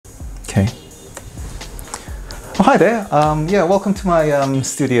Okay. Oh, hi there. Yeah, welcome to my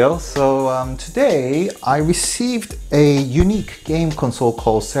studio. So today I received a unique game console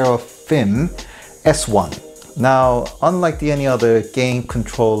called Serafim S1. Now, unlike any other game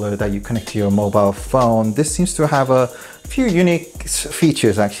controller that you connect to your mobile phone, this seems to have a few unique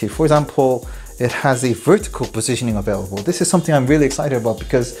features actually. For example, it has a vertical positioning available. This is something I'm really excited about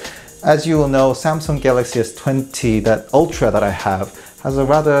because, as you will know, Samsung Galaxy S20, that Ultra that I have, has a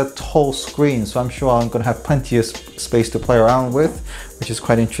rather tall screen, so I'm sure I'm going to have plenty of space to play around with, which is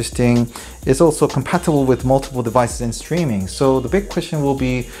quite interesting. It's also compatible with multiple devices and streaming. So the big question will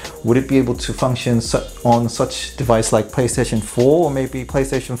be, would it be able to function on such device like PlayStation 4 or maybe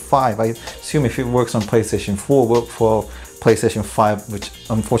PlayStation 5? I assume if it works on PlayStation 4, will work for PlayStation 5, which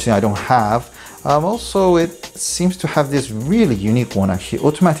unfortunately I don't have. Also, it seems to have this really unique one actually,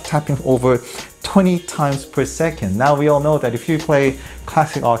 automatic tapping over 20 times per second. Now we all know that if you play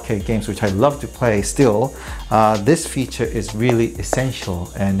classic arcade games, which I love to play still, this feature is really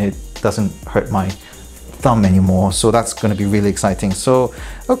essential and it doesn't hurt my thumb anymore. So that's going to be really exciting. So,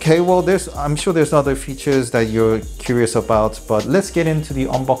 okay, well, I'm sure there's other features that you're curious about, but let's get into the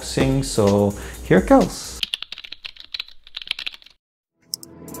unboxing. So here it goes.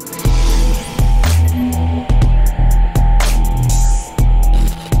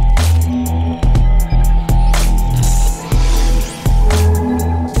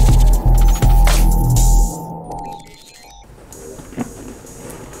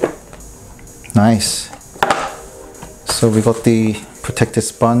 Nice. So we got the protective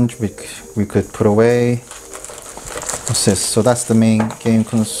sponge we could put away. What's this? So that's the main game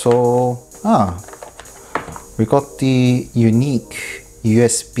console. We got the unique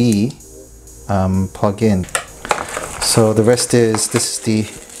USB plug-in. So the rest is, this is the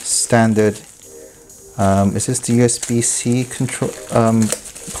standard. Is this the USB-C control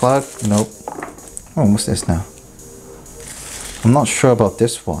plug? Nope. Oh, what's this now? I'm not sure about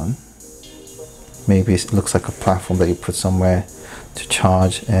this one. Maybe it looks like a platform that you put somewhere to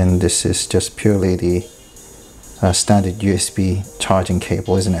charge, and this is just purely the standard USB charging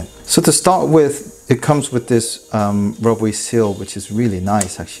cable, isn't it? So to start with, it comes with this rubbery seal, which is really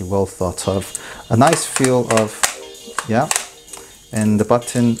nice, actually well thought of. A nice feel of, yeah, and the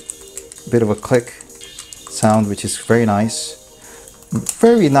button, a bit of a click sound, which is very nice.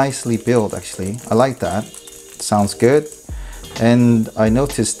 Very nicely built actually, I like that, sounds good. And I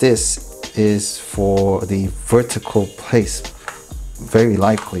noticed this is for the vertical place, very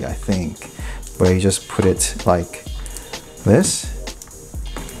likely I think, where you just put it like this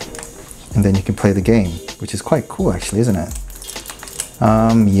and then you can play the game, which is quite cool actually, isn't it?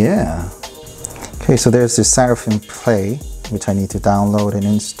 Yeah. Okay, so there's the Serafim Play, which I need to download and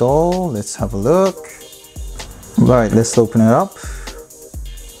install. Let's have a look. Right, let's open it up.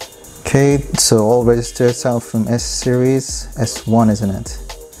 Okay, so all registered Serafim S series, S1 isn't it?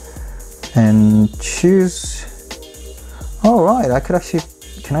 And choose. All right, can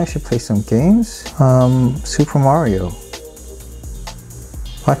I actually play some games? Super Mario.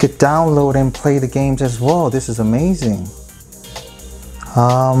 I could download and play the games as well. This is amazing.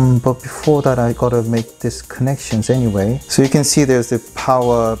 But before that, I gotta make these connections anyway. So you can see there's the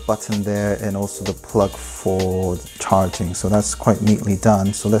power button there and also the plug for charging. So that's quite neatly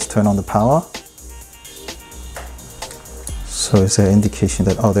done. So let's turn on the power. So is there an indication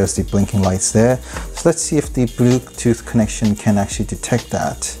that, oh, there's the blinking lights there. So let's see if the Bluetooth connection can actually detect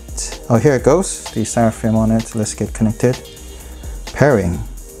that. Oh, here it goes, the Serafim on it. Let's get connected. Pairing,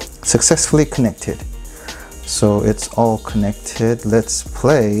 successfully connected. So it's all connected. Let's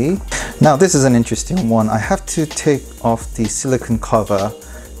play. Now this is an interesting one. I have to take off the silicone cover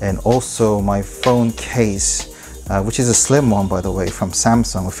and also my phone case, which is a slim one by the way, from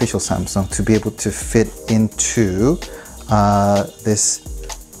Samsung, official Samsung, to be able to fit into this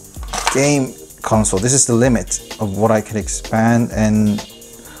game console. This is the limit of what I can expand, and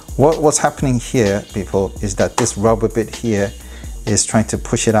what's happening here, people, is that this rubber bit here is trying to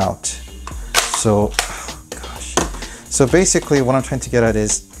push it out. So, gosh. So basically what I'm trying to get at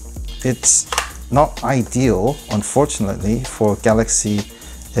is, it's not ideal, unfortunately, for Galaxy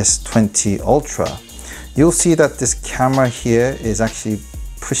S20 Ultra. You'll see that this camera here is actually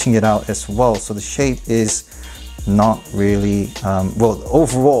pushing it out as well. So the shape is not really, well,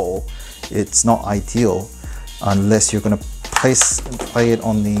 overall, it's not ideal unless you're going to play it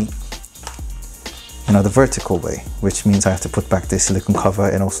on the, the vertical way, which means I have to put back the silicone cover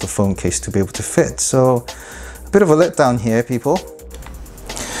and also the phone case to be able to fit. So a bit of a letdown here, people.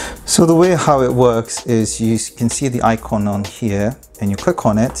 So the way how it works is you can see the icon on here and you click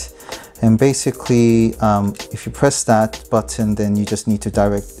on it, And basically, if you press that button, then you just need to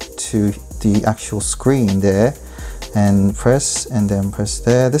direct to the actual screen there, and press, and then press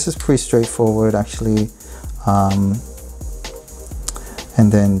there. This is pretty straightforward actually.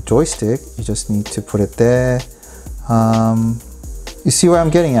 And then joystick, you just need to put it there. You see where I'm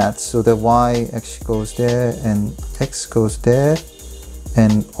getting at? So the Y actually goes there and X goes there,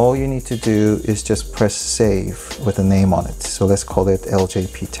 and all you need to do is just press save with a name on it. So let's call it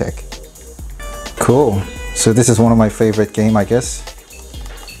LJP Tech. Cool. So this is one of my favorite game, I guess.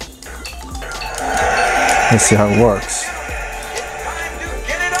 Let's see how it works.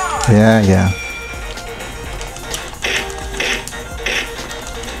 Yeah.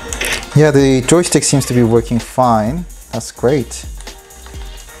 Yeah, the joystick seems to be working fine. That's great.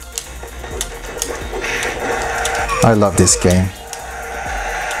 I love this game.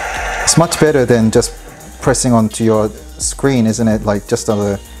 It's much better than just pressing onto your screen, isn't it? Like just on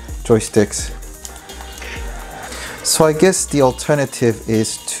the joysticks. So I guess the alternative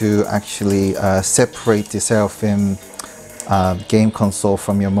is to actually separate the Serafim game console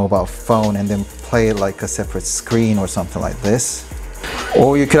from your mobile phone and then play it like a separate screen or something like this.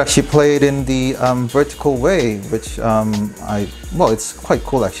 Or you could actually play it in the vertical way, which well, it's quite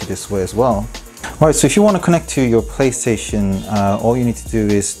cool actually this way as well. Alright, so if you want to connect to your PlayStation, all you need to do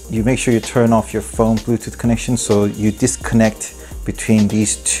is you make sure you turn off your phone Bluetooth connection, so you disconnect between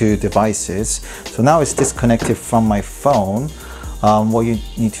these two devices. So now it's disconnected from my phone. What you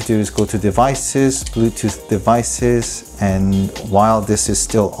need to do is go to devices, Bluetooth devices, and while this is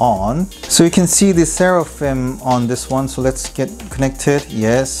still on, so you can see the Serafim on this one. So let's get connected.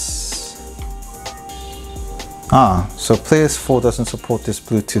 Yes. So PS4 doesn't support this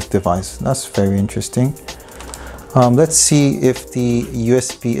Bluetooth device. That's very interesting. Let's see if the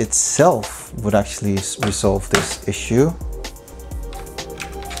USB itself would actually resolve this issue.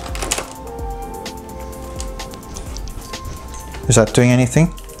 Is that doing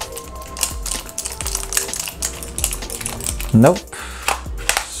anything? Nope.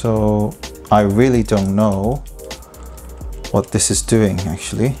 So I really don't know what this is doing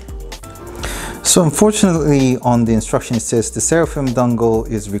actually. So unfortunately on the instruction it says the Serafim dongle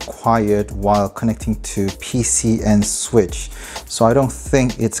is required while connecting to PC and Switch. So I don't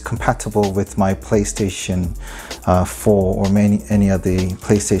think it's compatible with my PlayStation 4 or any of the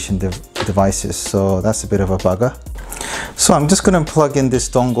PlayStation devices. So that's a bit of a bugger. So I'm just going to plug in this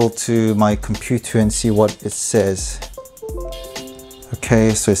dongle to my computer and see what it says.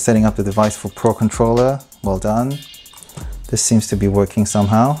 Okay, so it's setting up the device for Pro Controller. Well done. This seems to be working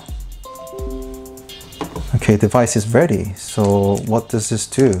somehow. Okay, device is ready. So what does this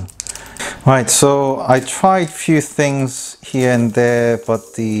do? Right, so I tried a few things here and there, but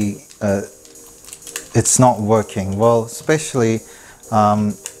it's not working. Well, especially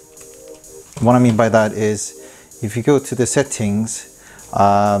what I mean by that is if you go to the settings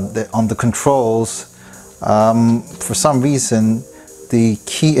on the controls, for some reason the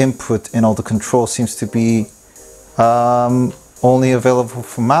key input in all the controls seems to be only available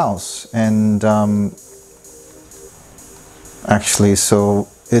for mouse, and actually, so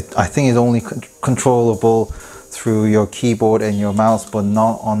I think it's only controllable through your keyboard and your mouse, but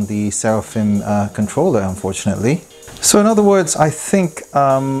not on the Serafim controller, unfortunately. So in other words, I think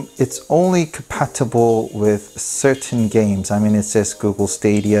it's only compatible with certain games. I mean, it says Google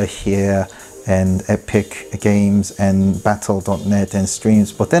Stadia here, and Epic Games, and Battle.net, and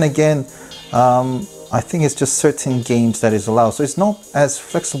streams. But then again, I think it's just certain games that is allowed. So it's not as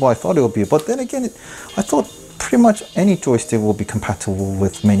flexible as I thought it would be. But then again, I thought pretty much any joystick will be compatible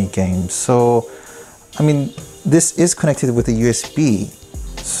with many games. So, I mean, this is connected with a USB.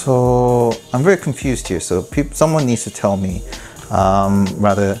 So I'm very confused here. So someone needs to tell me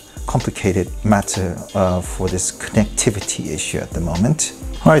rather complicated matter for this connectivity issue at the moment.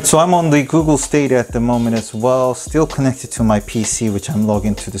 Alright, so I'm on the Google Stadia at the moment as well, still connected to my PC, which I'm logged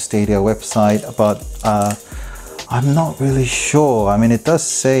into the Stadia website, but I'm not really sure. I mean, it does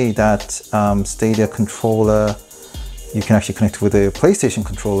say that Stadia controller, you can actually connect with a PlayStation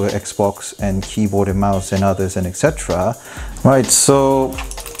controller, Xbox, and keyboard and mouse and others, and etc. Right, so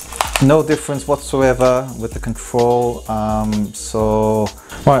no difference whatsoever with the control.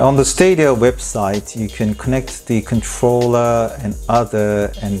 Right, on the Stadia website, you can connect the controller and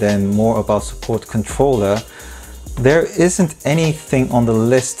other, and then more about support controller. There isn't anything on the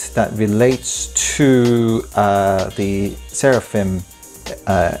list that relates to the Serafim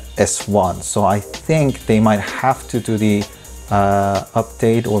S1. So I think they might have to do the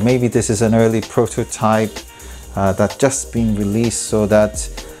update, or maybe this is an early prototype that's just been released, so that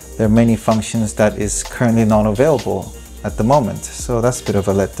there are many functions that is currently not available at the moment. So that's a bit of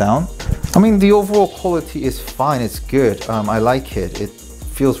a letdown. I mean, the overall quality is fine, it's good. I like it. It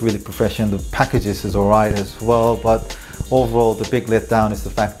feels really professional. The packages is alright as well, but overall the big letdown is the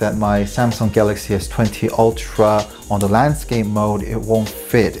fact that my Samsung Galaxy S20 Ultra on the landscape mode, it won't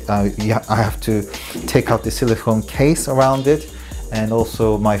fit. I have to take out the silicone case around it and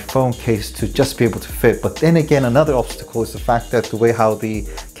also my phone case to just be able to fit. But then again, another obstacle is the fact that the way how the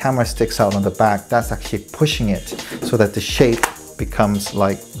camera sticks out on the back, that's actually pushing it so that the shape becomes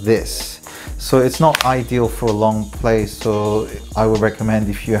like this. So it's not ideal for a long play. So I would recommend,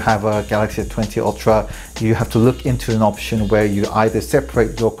 if you have a Galaxy S20 Ultra, you have to look into an option where you either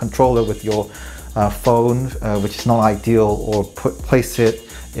separate your controller with your phone, which is not ideal, or place it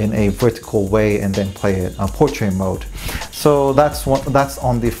in a vertical way and then play it on portrait mode. So that's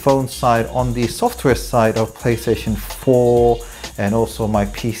on the phone side. On the software side of PlayStation 4 and also my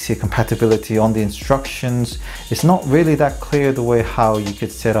PC compatibility, on the instructions, it's not really that clear the way how you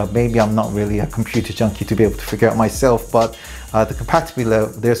could set up. Maybe I'm not really a computer junkie to be able to figure out myself, but the compatibility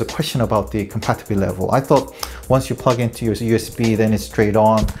level, there's a question about the compatibility level. I thought once you plug into your USB, then it's straight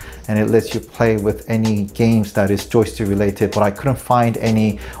on and it lets you play with any games that is joystick related, but I couldn't find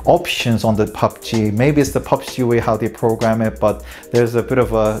any options on the PUBG. Maybe it's the PUBG way how they program it, but there's a bit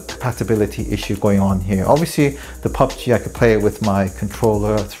of a compatibility issue going on here. Obviously the PUBG, I could play it with my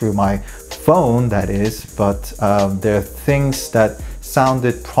controller through my phone, that is, but there are things that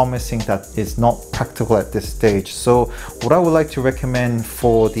sounded promising that is not practical at this stage. So what I would like to recommend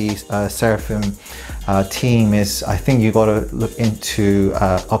for the Serafim team is, I think you got to look into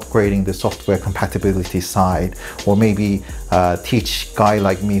upgrading the software compatibility side, or maybe teach guy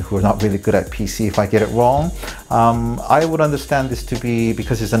like me who are not really good at PC if I get it wrong. I would understand this to be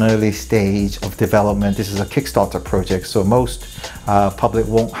because it's an early stage of development. This is a Kickstarter project, so most public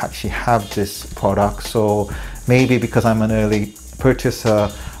won't actually have this product. So maybe because I'm an early purchaser,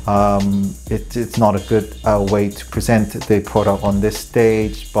 it's not a good way to present the product on this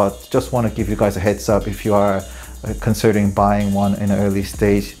stage, but just want to give you guys a heads up. If you are considering buying one in an early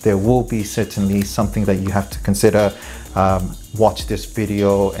stage, there will be certainly something that you have to consider. Watch this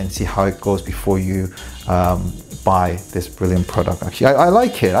video and see how it goes before you buy this brilliant product. Actually, I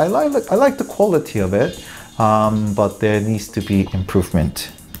like it. I like the quality of it, but there needs to be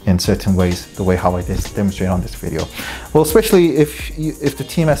improvement in certain ways, the way how I demonstrate on this video. Well, especially if the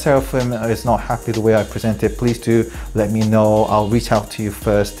team at Serafim is not happy the way I present it, please do let me know. I'll reach out to you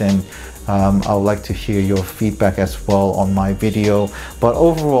first, and I would like to hear your feedback as well on my video. But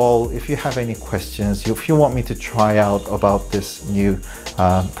overall, if you have any questions, if you want me to try out about this new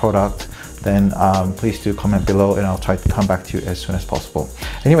product, then please do comment below and I'll try to come back to you as soon as possible.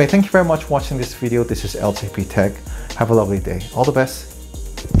 Anyway, thank you very much for watching this video. This is LTP Tech. Have a lovely day. All the best.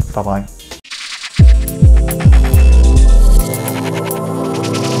 Bye-bye.